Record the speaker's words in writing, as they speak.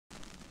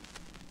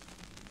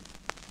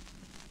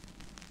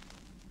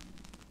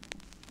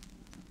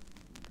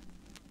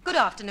Good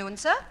afternoon,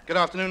 sir. Good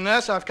afternoon,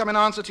 nurse. I've come in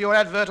answer to your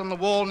advert on the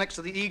wall next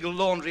to the Eagle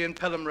Laundry in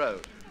Pelham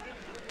Road.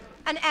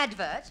 An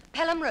advert?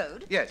 Pelham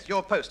Road? Yes,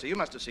 your poster. You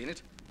must have seen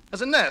it.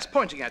 There's a nurse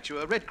pointing at you,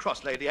 a Red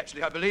Cross lady,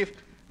 actually, I believe,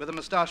 with a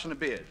moustache and a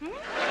beard.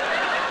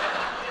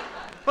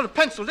 Well,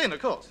 penciled in,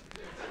 of course.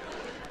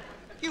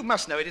 You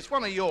must know it. It's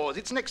one of yours.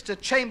 It's next to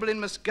Chamberlain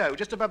Must Go,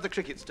 just above the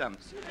cricket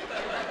stumps.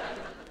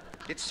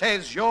 It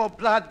says, your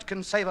blood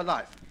can save a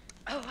life.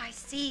 Oh, I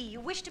see. You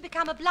wish to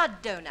become a blood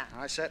donor.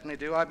 I certainly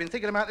do. I've been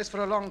thinking about this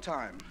for a long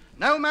time.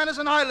 No man is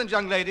an island,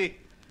 young lady.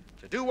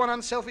 To do one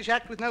unselfish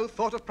act with no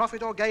thought of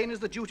profit or gain is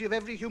the duty of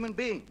every human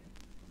being.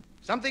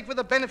 Something for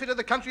the benefit of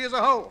the country as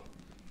a whole.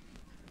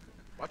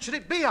 What should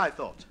it be, I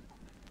thought?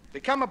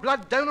 Become a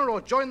blood donor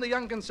or join the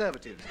Young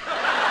Conservatives?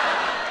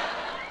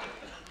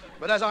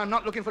 But as I'm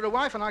not looking for a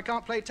wife and I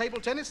can't play table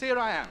tennis, here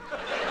I am.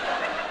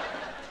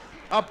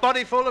 A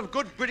body full of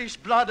good British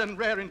blood and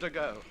raring to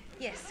go.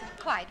 Yes,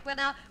 quite. Well,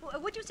 now,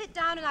 would you sit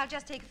down and I'll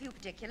just take a few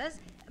particulars?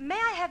 May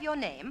I have your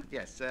name?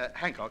 Yes,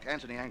 Hancock,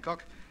 Anthony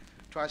Hancock.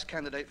 Twice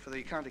candidate for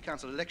the County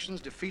Council elections,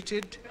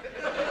 defeated.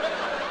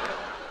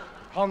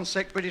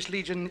 Honsec, British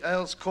Legion,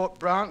 Earls Court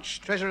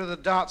branch, treasurer of the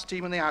darts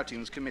team and the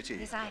outings committee.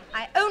 Yes,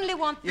 I only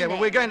want the Yeah, well,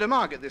 name. we're going to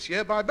Margate this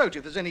year by boat.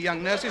 If there's any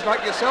young nurses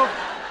like yourself,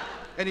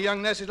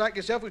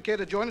 who'd care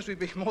to join us, we'd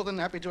be more than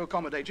happy to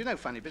accommodate you. No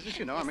funny business,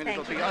 you know. Yes, I mean, thank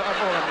it'll be you. up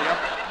and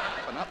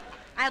up and up.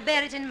 I'll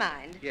bear it in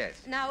mind.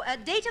 Yes. Now,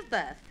 date of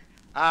birth?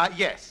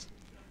 Yes.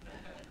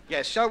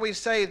 Yes, shall we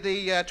say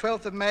the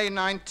 12th of May,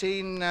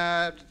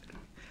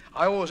 I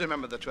always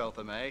remember the 12th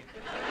of May.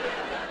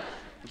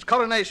 It's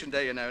Coronation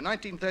Day, you know,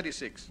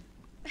 1936.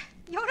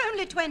 You're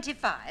only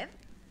 25.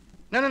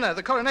 No,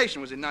 the coronation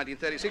was in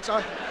 1936.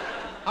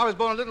 I was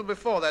born a little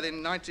before that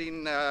in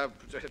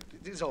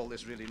is all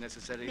this really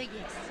necessary? Yes.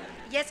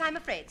 Yes, I'm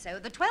afraid so.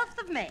 The 12th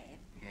of May.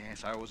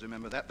 Yes, I always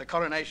remember that. The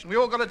coronation. We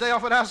all got a day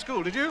off at our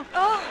school, did you?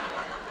 Oh.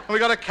 And we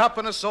got a cup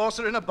and a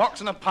saucer in a box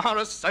and a bar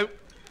of soap.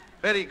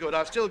 Very good.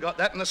 I've still got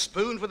that. And a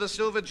spoon for the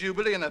Silver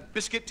Jubilee and a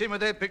biscuit tin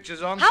with their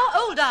pictures on.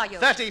 How old are you?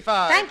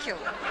 35. Thank you.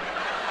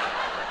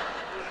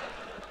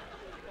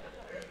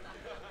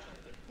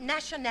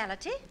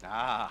 Nationality?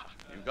 Ah,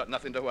 you've got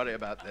nothing to worry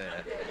about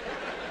there.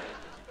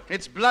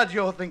 It's blood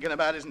you're thinking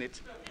about, isn't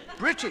it?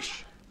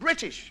 British.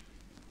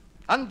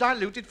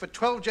 Undiluted for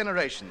 12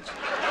 generations.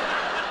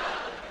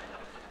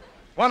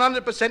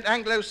 100%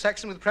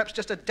 Anglo-Saxon with perhaps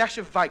just a dash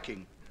of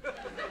Viking.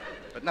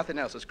 But nothing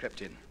else has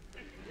crept in.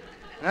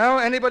 Now,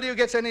 anybody who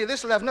gets any of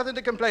this will have nothing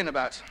to complain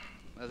about.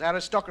 There's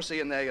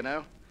aristocracy in there, you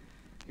know.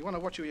 You want to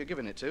watch who you're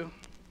giving it to.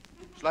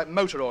 It's like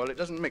motor oil. It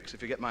doesn't mix,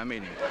 if you get my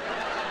meaning.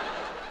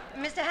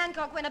 Mr.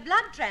 Hancock, when a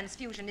blood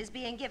transfusion is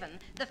being given,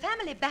 the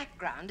family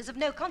background is of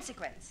no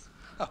consequence.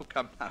 Oh,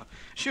 come now.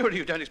 Surely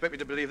you don't expect me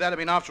to believe that. I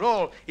mean, after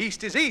all,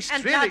 East is East,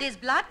 and really. blood is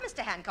blood, Mr.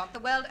 Hancock, the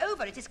world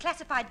over. It is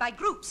classified by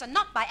groups and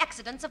not by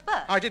accidents of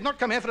birth. I did not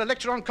come here for a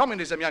lecture on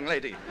communism, young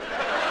lady.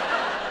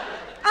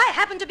 I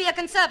happen to be a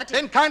conservative.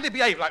 Then kindly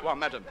behave like one,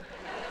 madam.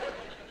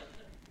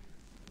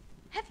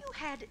 Have you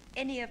had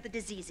any of the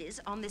diseases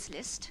on this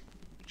list?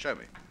 Show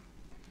me.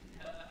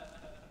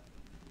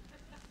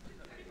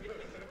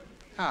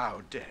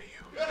 How dare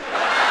you?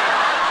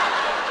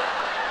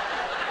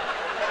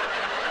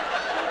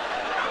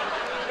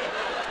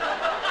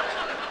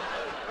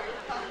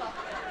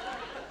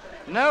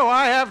 No,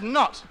 I have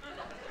not.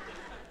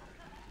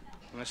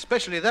 And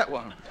especially that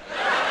one.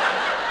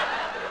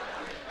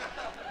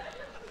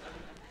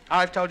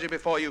 I've told you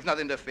before, you've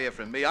nothing to fear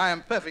from me. I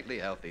am perfectly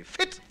healthy.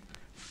 Fit.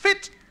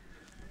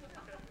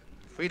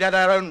 If we'd had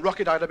our own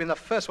rocket, I'd have been the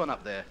first one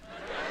up there.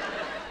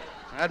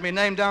 I had me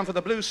name down for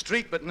the Blue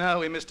Streak, but no,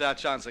 we missed our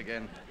chance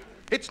again.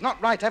 It's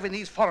not right having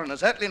these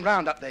foreigners hurtling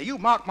round up there. You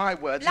mark my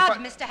words. Blood,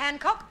 Mr.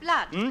 Hancock,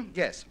 blood.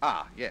 Yes.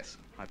 Yes.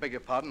 I beg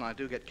your pardon. I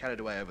do get carried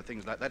away over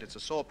things like that. It's a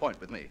sore point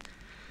with me.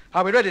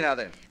 Are we ready now,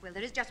 then? Well,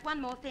 there is just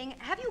one more thing.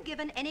 Have you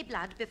given any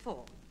blood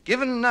before?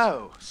 Given,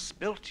 no.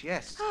 Spilt,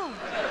 yes. Oh.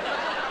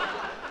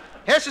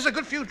 Yes, there's a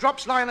good few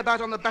drops lying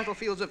about on the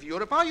battlefields of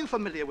Europe. Are you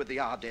familiar with the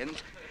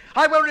Ardennes?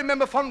 I well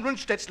remember von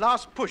Rundstedt's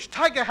last push.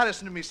 Tiger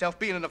Harrison and myself,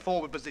 being in a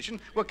forward position,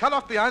 were cut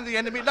off behind the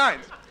enemy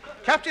lines.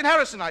 Captain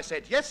Harrison, I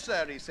said. Yes,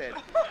 sir, he said.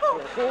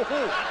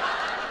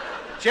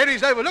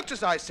 Jerry's overlooked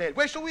us, I said.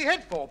 Where shall we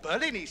head for?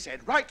 Berlin, he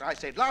said. Right, I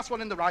said. Last one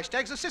in the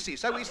Reichstag's a sissy,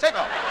 so we set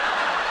off.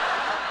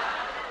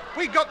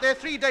 We got there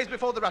 3 days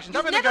before the Russians.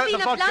 You've never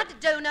been a blood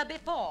donor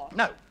before?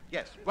 No.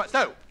 Yes. Well,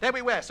 so, there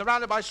we were,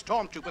 surrounded by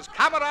stormtroopers.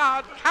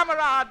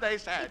 Camarade, they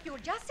said. If you'll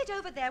just sit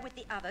over there with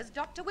the others,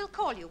 Doctor will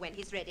call you when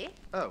he's ready.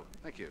 Oh,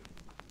 thank you.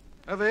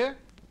 Over here?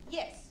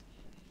 Yes.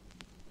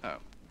 Oh.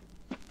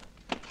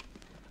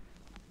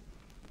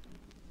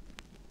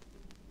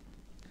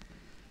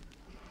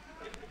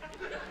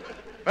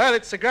 Well,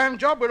 it's a grand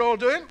job we're all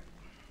doing.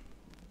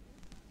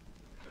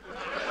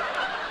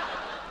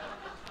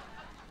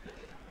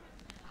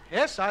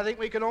 Yes, I think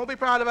we can all be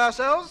proud of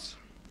ourselves.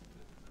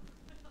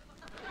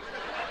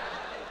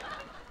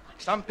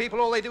 Some people,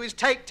 all they do is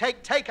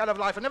take out of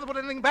life and never put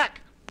anything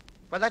back.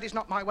 But that is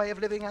not my way of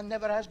living and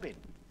never has been.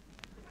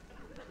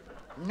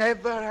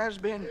 Never has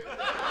been.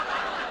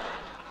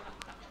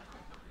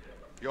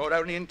 You're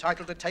only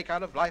entitled to take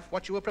out of life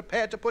what you were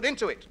prepared to put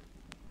into it.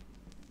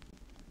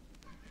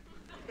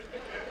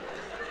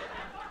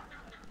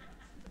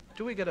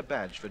 Do we get a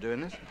badge for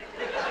doing this?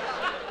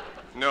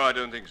 No, I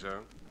don't think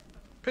so.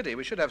 Pity,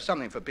 we should have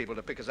something for people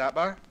to pick us out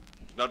by.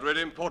 Not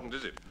really important,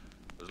 is it?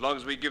 As long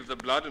as we give the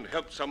blood and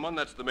help someone,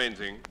 that's the main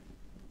thing.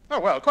 Oh,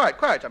 well,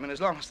 quite. I mean,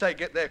 as long as they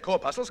get their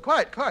corpuscles,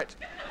 quite. It's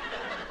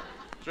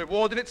a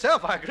reward in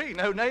itself, I agree.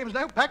 No names,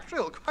 no pack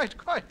drill, quite.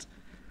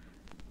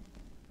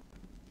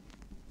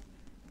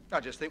 I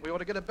just think we ought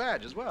to get a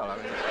badge as well.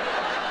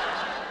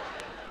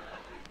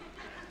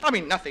 I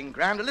mean, nothing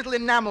grand, a little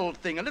enamelled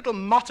thing, a little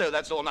motto,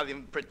 that's all,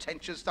 nothing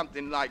pretentious,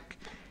 something like,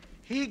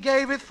 "He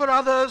gaveth for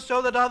others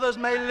so that others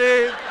may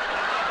live."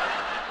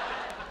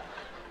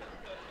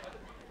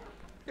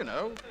 You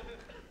know,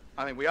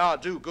 I mean, we are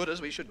do-gooders,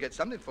 we should get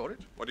something for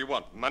it. What do you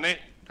want, money?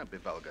 Don't be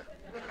vulgar.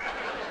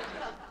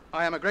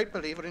 I am a great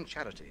believer in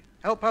charity.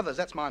 Help others,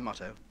 that's my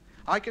motto.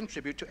 I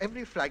contribute to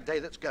every flag day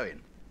that's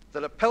going. The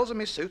lapels of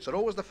my suits are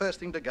always the first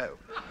thing to go.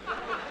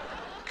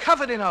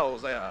 Covered in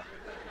holes they are.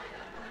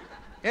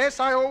 Yes,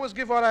 I always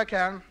give what I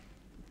can.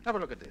 Have a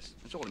look at this.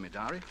 It's all in my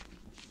diary.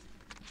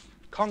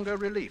 Congo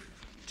Relief,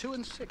 2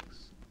 and 6.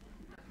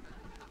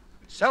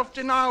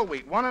 Self-Denial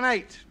Week, 1 and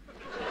 8.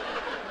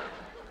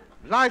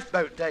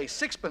 Lifeboat Day,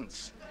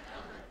 6pence.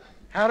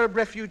 Arab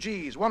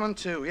Refugees, 1 and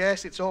 2.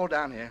 Yes, it's all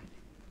down here.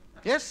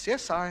 Yes,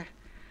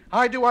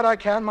 I do what I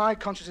can. My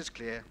conscience is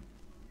clear.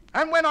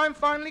 And when I'm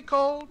finally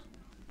called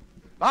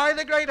by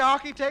the great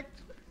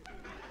architect,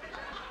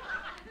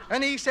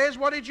 and he says,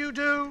 "What did you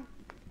do?"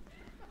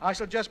 I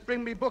shall just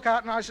bring me book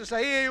out and I shall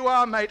say, "Here you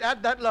are, mate,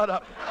 add that lot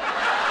up."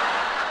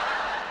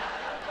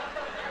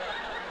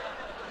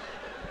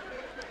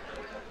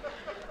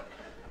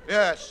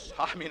 Yes,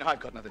 I mean,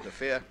 I've got nothing to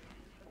fear.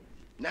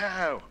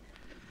 No,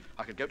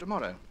 I could go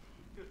tomorrow.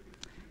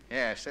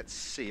 Yes, let's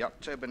see,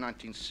 October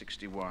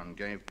 1961,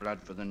 gave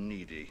blood for the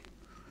needy.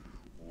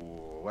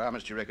 Ooh, how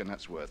much do you reckon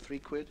that's worth? 3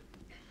 quid?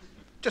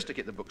 Just to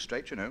get the book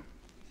straight, you know.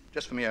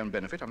 Just for my own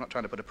benefit. I'm not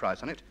trying to put a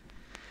price on it.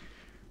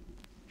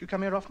 Do you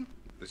come here often?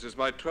 This is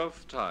my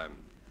 12th time.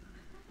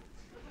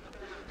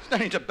 There's no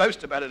need to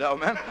boast about it, old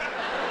man.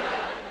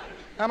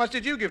 How much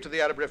did you give to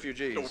the Arab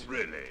refugees? Oh,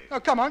 really? Oh,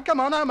 come on,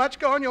 how much?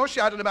 Go on, you're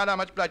shouting about how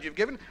much blood you've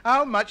given.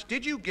 How much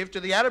did you give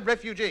to the Arab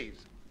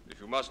refugees? If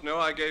you must know,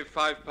 I gave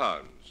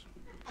 £5.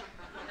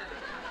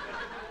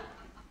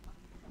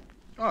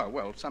 Oh,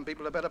 well, some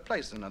people are better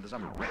placed than others.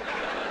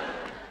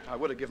 I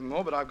would have given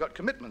more, but I've got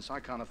commitments. I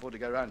can't afford to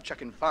go around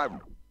chucking 5.